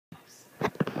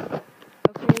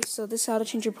so this is how to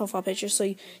change your profile picture. So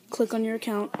you click on your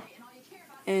account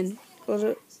and go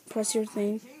to press your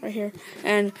thing right here.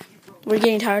 And we're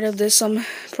getting tired of this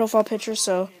profile picture,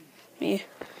 so and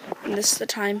this is the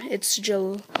time. It's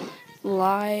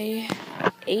July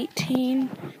 18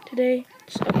 today.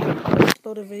 So, let's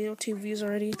load a video, 2 views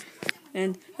already.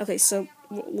 And okay, so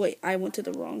wait, I went to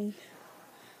the wrong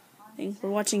thing. We're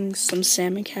watching some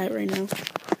Salmon Cat right now.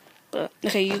 But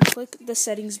okay, you click the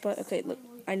settings button. Okay, look,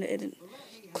 I didn't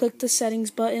click the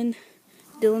settings button.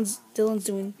 Dylan's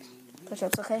doing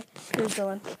push-ups. Okay, here's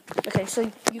Dylan. Okay, so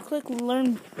you click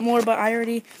learn more, but I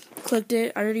already clicked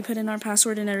it. I already put in our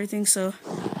password and everything. So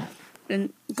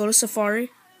then go to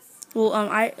Safari. Well,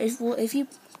 if you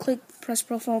press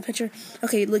profile picture.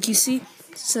 Okay, look, you see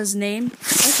it says name,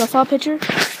 profile picture,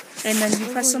 and then you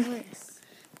press some.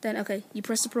 Then okay, you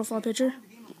press the profile picture.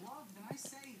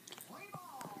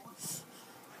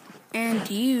 And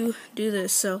you do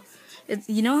this. So,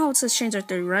 you know how it says change our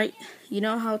theory, right? You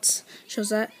know how it shows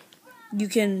that? You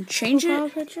can change profile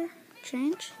it. Picture?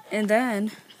 Change? And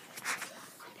then,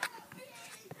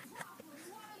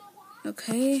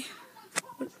 okay.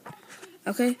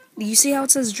 Okay. You see how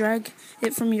it says drag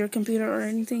it from your computer or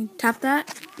anything? Tap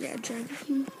that. Yeah, drag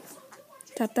it.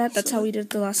 Tap that. That's how we did it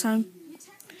the last time.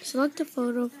 Select a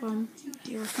photo from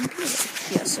your computer.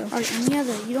 Yeah, so. Or any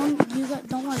other.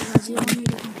 Don't worry guys, you don't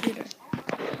need a computer.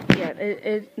 Yeah,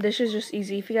 this is just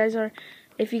easy. If you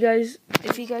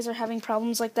guys are having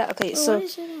problems like that, okay, so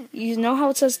you know how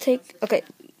it says take, okay,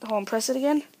 hold on, press it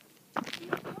again.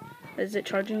 Is it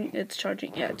charging? It's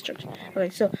charging. Yeah, it's charging. Okay,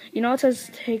 so you know how it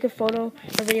says take a photo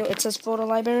or video, it says photo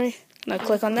library. Now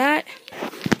click on that.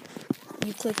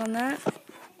 You click on that.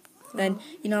 Then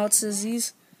you know how it says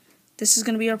these. This is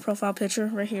gonna be our profile picture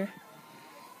right here.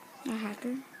 A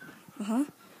hacker.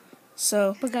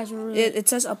 So, but guys, it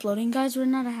says uploading. Guys, we're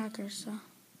not a hacker, so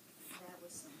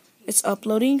it's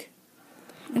uploading.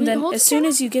 And then as soon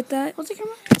as you get that,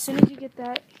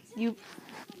 you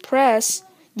press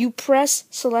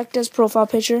select as profile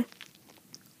picture.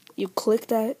 You click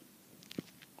that.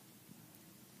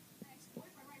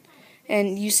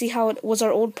 And you see how it was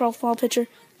our old profile picture?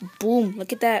 Boom,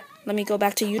 look at that. Let me go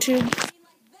back to YouTube.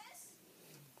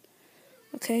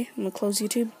 Okay, I'm going to close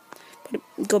YouTube.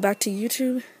 Go back to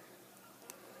YouTube.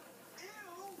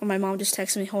 Oh, my mom just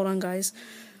texted me. Hold on, guys.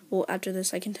 Well, after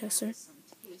this, I can text her.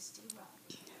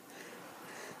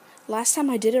 Last time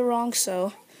I did it wrong,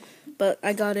 but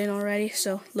I got in already.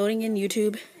 So, loading in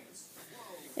YouTube.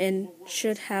 And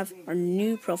should have our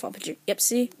new profile picture. Yep,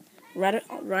 see? Right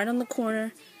on the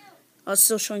corner. I was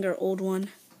still showing our old one.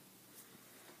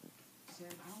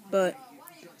 But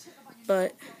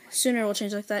sooner it will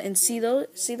change like that. And see that?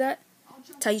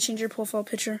 That's how you change your profile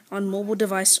picture on mobile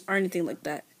device or anything like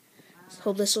that.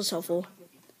 Hope this was helpful.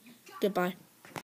 Goodbye.